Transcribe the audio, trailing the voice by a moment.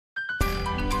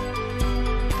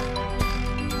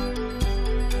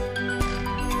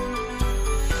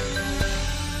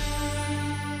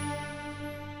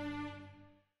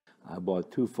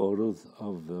bought 2 photos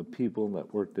of the people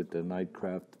that worked at the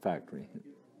Nightcraft factory.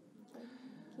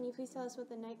 Can you please tell us what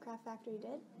the Nightcraft factory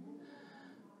did?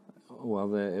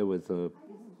 Well, it was a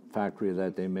factory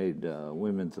that they made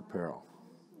women's apparel.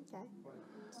 Okay.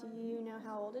 Do you know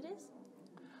how old it is?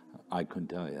 I couldn't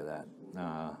tell you that.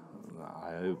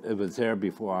 It was there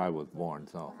before I was born,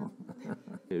 so.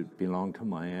 It belonged to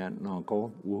my aunt and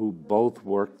uncle, who both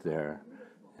worked there,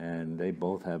 and they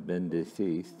both have been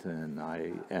deceased, and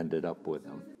I ended up with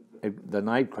them. The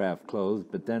Nightcraft closed,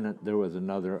 but then there was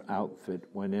another outfit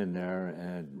went in there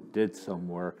and did some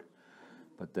work,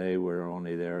 but they were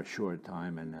only there a short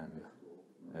time, and then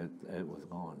it was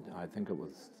gone. I think it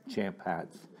was Champ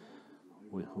Hats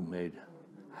who made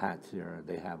hats here.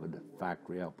 They have a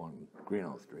factory up on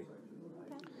Greenough Street.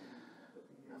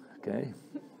 Okay. Okay?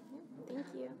 Thank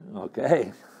you.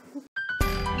 Okay.